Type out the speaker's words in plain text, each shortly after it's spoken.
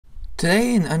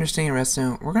Today in Understanding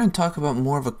Redstone, we're going to talk about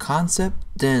more of a concept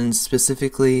than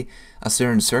specifically a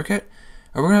certain circuit,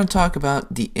 and we're going to talk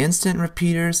about the instant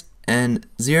repeaters and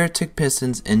zero-tick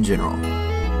pistons in general.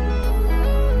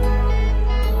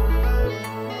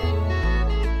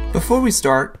 Before we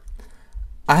start,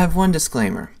 I have one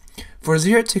disclaimer. For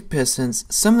zero-tick pistons,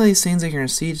 some of these things that you're going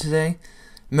to see today,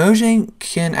 Mojang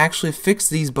can actually fix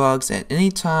these bugs at any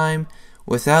time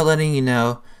without letting you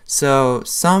know, so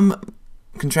some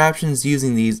contraptions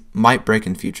using these might break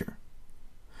in future.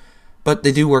 But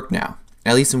they do work now,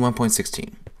 at least in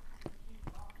 1.16.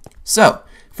 So,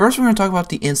 first we're going to talk about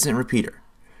the instant repeater.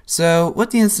 So,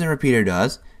 what the instant repeater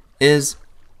does is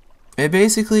it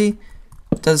basically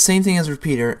does the same thing as a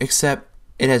repeater, except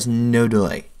it has no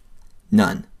delay.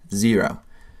 None. Zero.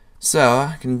 So,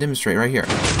 I can demonstrate right here.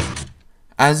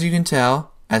 As you can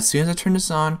tell, as soon as I turn this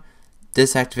on,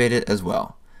 this activated as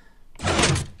well.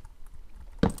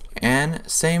 And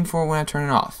same for when I turn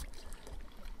it off.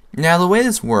 Now the way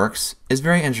this works is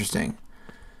very interesting.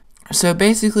 So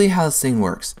basically how this thing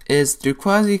works is through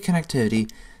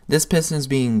quasi-connectivity, this piston is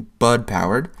being bud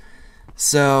powered.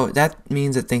 So that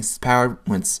means it thinks it's powered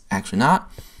when it's actually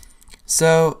not.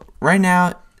 So right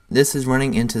now this is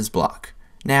running into this block.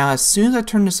 Now as soon as I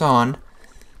turn this on,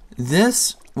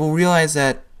 this will realize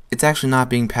that it's actually not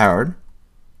being powered,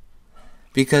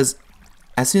 because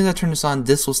as soon as I turn this on,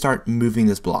 this will start moving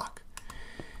this block.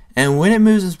 And when it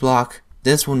moves this block,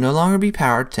 this will no longer be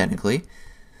powered, technically,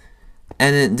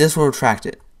 and then this will retract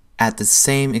it at the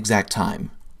same exact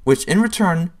time, which in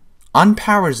return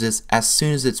unpowers this as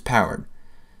soon as it's powered.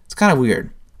 It's kind of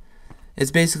weird.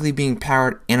 It's basically being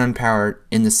powered and unpowered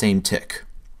in the same tick.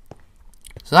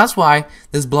 So that's why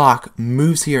this block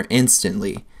moves here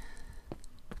instantly.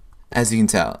 As you can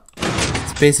tell,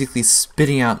 it's basically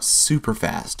spitting out super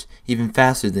fast, even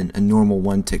faster than a normal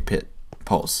one-tick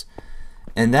pulse.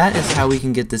 And that is how we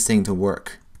can get this thing to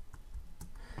work,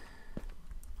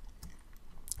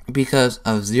 because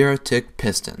of zero-tick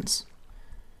pistons.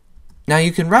 Now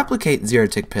you can replicate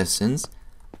zero-tick pistons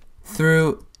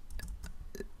through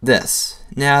this.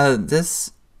 Now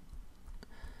this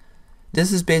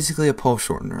is basically a pulse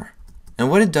shortener, and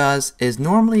what it does is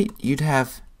normally you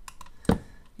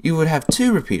would have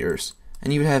two repeaters,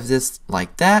 and you would have this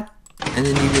like that, and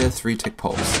then you get a 3-tick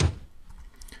pulse.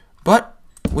 But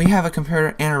we have a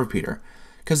comparator and a repeater,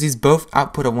 because these both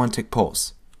output a 1-tick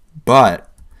pulse.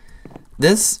 But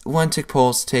this 1-tick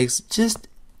pulse takes just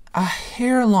a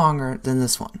hair longer than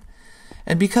this one,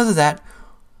 and because of that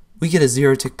we get a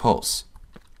 0-tick pulse.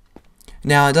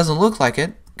 Now it doesn't look like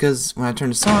it, because when I turn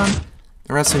this on,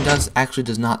 the redstone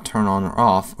does not turn on or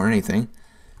off or anything,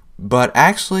 but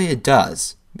actually it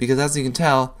does, because as you can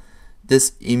tell,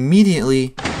 this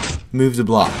immediately moves the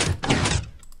block.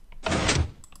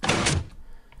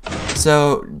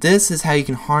 So this is how you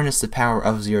can harness the power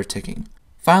of zero ticking.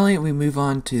 Finally, we move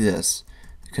on to this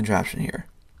contraption here.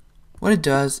 What it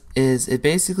does is it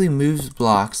basically moves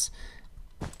blocks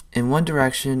in one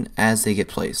direction as they get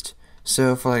placed.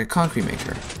 So for like a concrete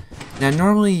maker. Now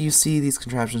normally you see these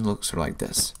contraptions look sort of like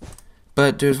this,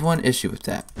 but there's one issue with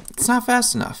that. It's not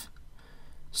fast enough.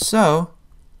 So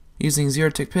using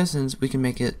zero-tick pistons, we can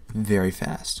make it very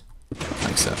fast,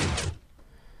 like so.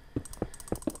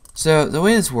 So the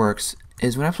way this works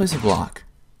is when I place a block,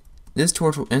 this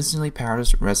torch will instantly power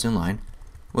this redstone line,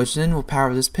 which then will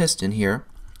power this piston here,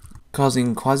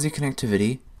 causing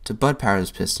quasi-connectivity to bud power this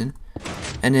piston,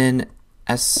 and then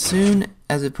as soon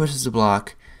as it pushes the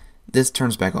block, this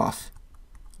turns back off,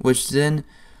 which then,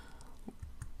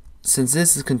 since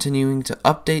this is continuing to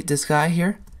update this guy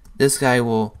here, this guy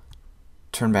will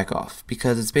turn back off,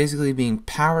 because it's basically being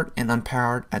powered and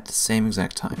unpowered at the same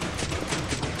exact time.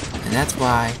 And that's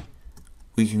why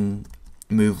we can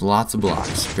move lots of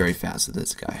blocks very fast with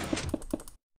this guy.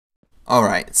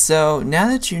 Alright, so now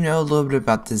that you know a little bit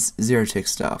about this zero-tick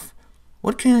stuff,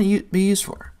 what can it be used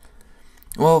for?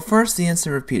 Well, first, the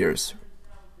instant repeaters.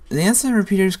 The instant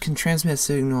repeaters can transmit a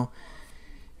signal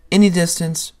any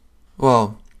distance,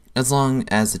 well, as long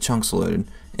as the chunk's loaded,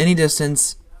 any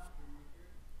distance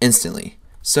instantly.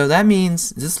 So that means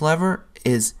this lever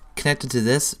is connected to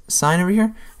this sign over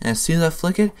here, and as soon as I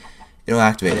flick it, it'll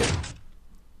activate it.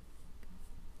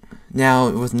 Now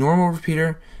with normal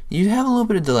repeater, you have a little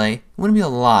bit of delay. It wouldn't be a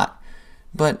lot,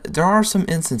 but there are some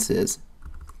instances,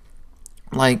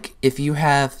 like if you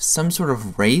have some sort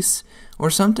of race or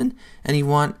something and you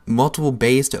want multiple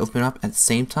bays to open up at the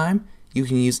same time, you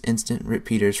can use instant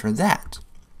repeaters for that,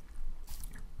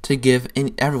 to give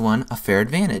everyone a fair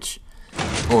advantage,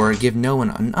 or give no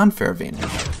one an unfair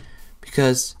advantage,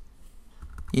 because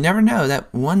you never know,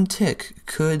 that one tick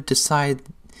could decide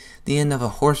the end of a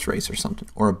horse race or something,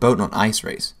 or a boat on ice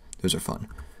race. Those are fun.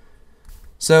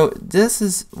 So this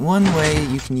is one way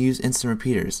you can use instant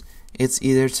repeaters. It's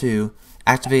either to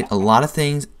activate a lot of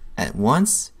things at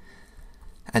once,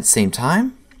 at the same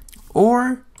time,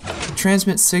 or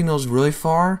transmit signals really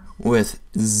far with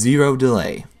 0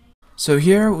 delay. So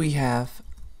here we have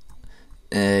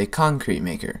a concrete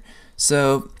maker.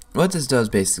 So what this does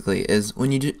basically is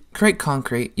when you create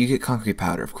concrete, you get concrete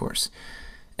powder, of course.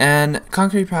 And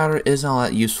concrete powder isn't all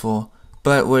that useful,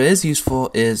 but what is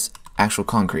useful is actual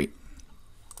concrete.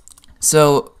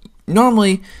 So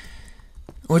normally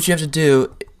what you have to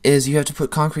do is you have to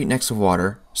put concrete next to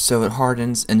water so it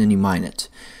hardens and then you mine it.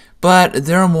 But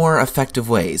there are more effective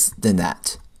ways than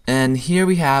that. And here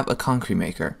we have a concrete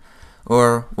maker,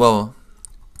 or, well,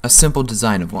 a simple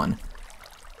design of one.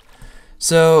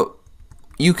 So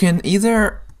you can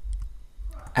either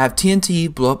have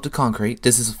TNT blow up the concrete.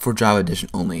 This is for Java Edition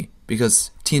only,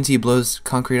 because TNT blows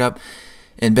concrete up.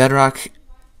 In Bedrock,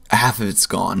 half of it's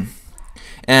gone.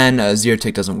 And zero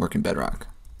tick doesn't work in Bedrock.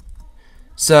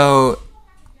 So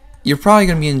you're probably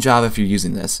going to be in Java if you're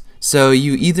using this. So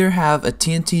you either have a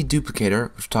TNT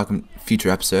duplicator, which we'll talk in a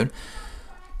future episode,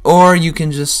 or you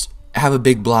can just have a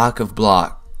big block of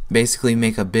block. Basically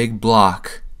make a big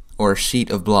block or a sheet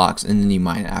of blocks and then you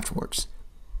mine it afterwards.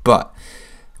 But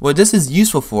what this is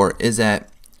useful for is that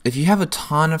if you have a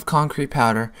ton of concrete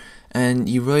powder and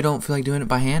you really don't feel like doing it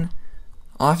by hand,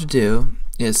 all I have to do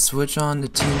is switch on the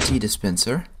TNT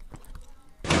dispenser.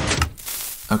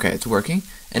 Okay, it's working.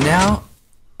 And now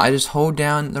I just hold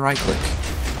down the right click.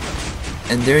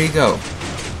 And there you go.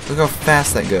 Look how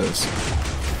fast that goes.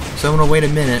 So I'm going to wait a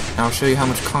minute and I'll show you how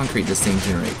much concrete this thing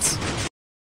generates.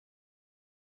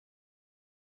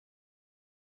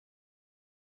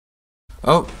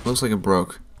 Oh, looks like it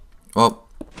broke. Well,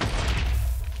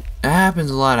 it happens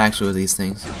a lot actually with these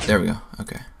things. There we go.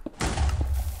 Okay.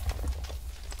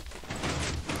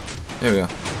 There we go.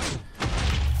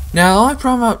 Now the only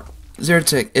problem about zero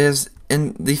tick is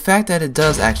in the fact that it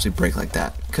does actually break like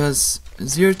that, because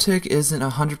zero tick isn't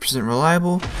 100%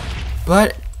 reliable,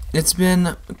 but it's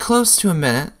been close to a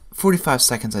minute, 45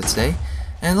 seconds I'd say,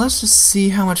 and let's just see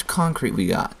how much concrete we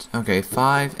got. Okay,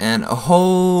 5 and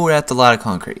that's a lot of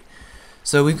concrete.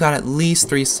 So we've got at least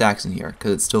 3 stacks in here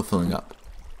because it's still filling up.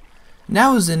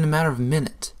 Now it's in a matter of a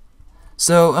minute.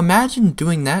 So imagine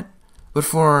doing that, but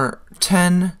for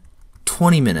 10,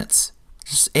 20 minutes.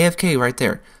 Just AFK right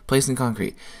there, placing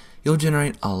concrete. You'll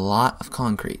generate a lot of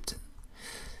concrete.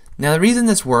 Now the reason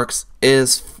this works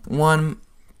is, one,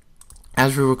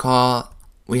 as we recall,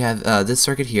 we have this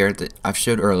circuit here that I've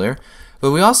showed earlier, but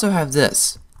we also have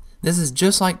this. This is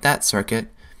just like that circuit,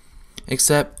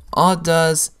 except all it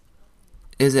does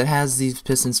is it has these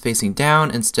pistons facing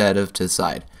down instead of to the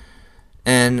side.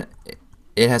 And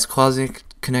it has quasi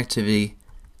connectivity.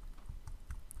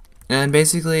 And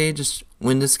basically, just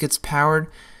when this gets powered,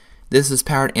 this is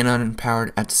powered and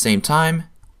unpowered at the same time,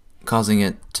 causing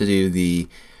it to do the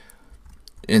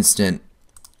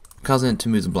causing it to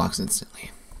move the blocks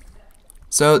instantly.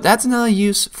 So that's another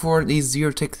use for these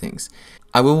zero tick things.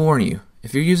 I will warn you,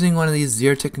 if you're using one of these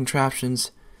zero tick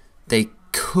contraptions, they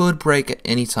could break at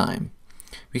any time,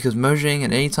 because Mojang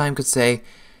at any time could say,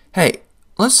 hey,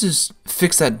 let's just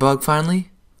fix that bug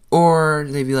finally, or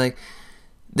they'd be like,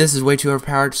 this is way too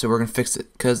overpowered, so we're going to fix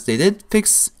it, because they did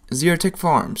fix zero tick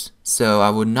farms, so I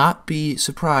would not be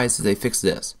surprised if they fix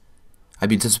this. I'd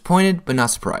be disappointed, but not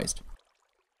surprised.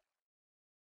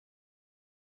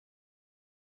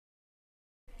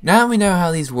 Now that we know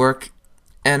how these work,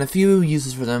 and a few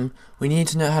uses for them, we need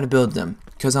to know how to build them,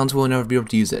 because else we'll never be able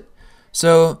to use it.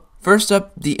 So, first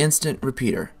up, the instant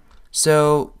repeater.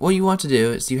 So, what you want to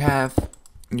do is you have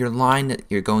your line that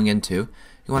you're going into.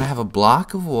 You want to have a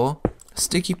block of wool, a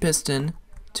sticky piston,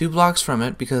 2 blocks from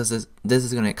it, because this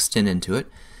is going to extend into it.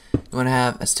 You want to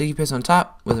have a sticky piston on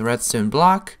top with a redstone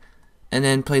block, and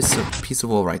then place a piece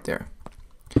of wool right there.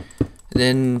 And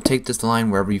then take this line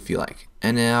wherever you feel like.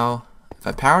 And now, if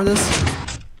I power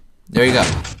this, there you go.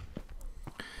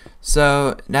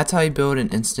 So that's how you build an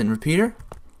instant repeater.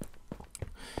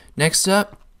 Next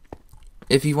up,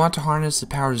 if you want to harness the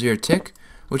power of zero tick,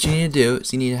 what you need to do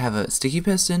is you need to have a sticky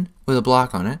piston with a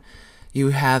block on it. You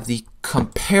have the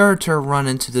comparator run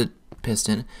into the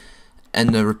piston,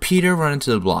 and the repeater run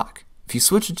into the block. If you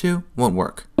switch the two, it won't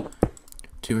work.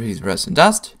 2 repeats rest and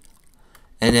dust,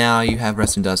 and now you have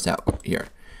rest and dust out here.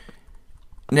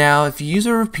 Now, if you use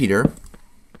a repeater,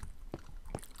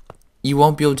 you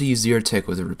won't be able to use zero tick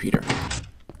with a repeater.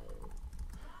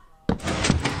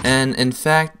 And in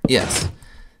fact, yes,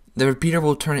 the repeater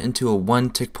will turn it into a 1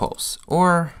 tick pulse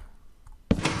or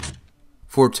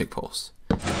 4 tick pulse.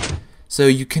 So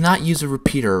you cannot use a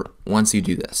repeater once you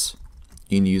do this.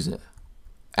 You can use it.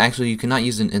 Actually, you cannot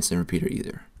use an instant repeater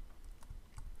either,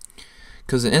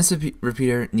 because an instant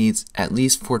repeater needs at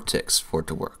least 4 ticks for it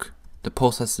to work. The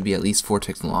pulse has to be at least 4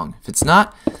 ticks long. If it's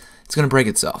not, it's going to break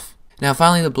itself. Now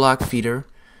finally, the block feeder.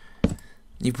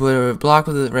 You put a block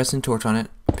with a redstone torch on it,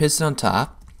 piston on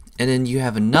top, and then you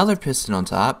have another piston on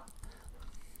top.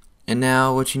 And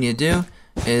now what you need to do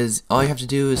is, all you have to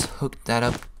do is hook that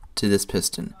up to this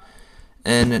piston.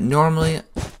 And normally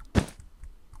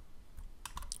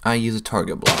I use a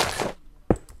target block.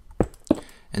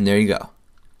 And there you go.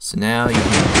 So now you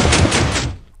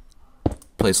can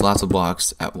place lots of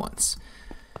blocks at once.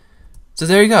 So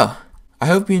there you go. I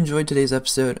hope you enjoyed today's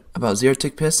episode about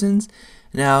zero-tick pistons.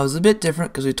 Now it was a bit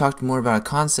different because we talked more about a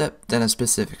concept than a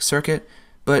specific circuit,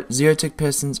 but zero-tick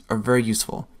pistons are very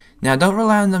useful. Now don't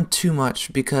rely on them too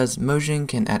much, because Mojang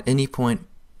can at any point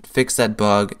fix that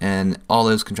bug and all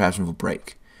those contraptions will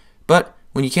break. But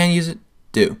when you can use it,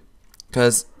 do.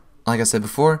 Because, like I said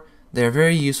before, they're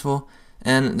very useful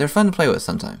and they're fun to play with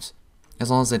sometimes, as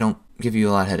long as they don't give you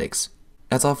a lot of headaches.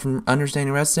 That's all from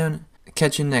Understanding Redstone.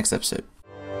 Catch you in the next episode.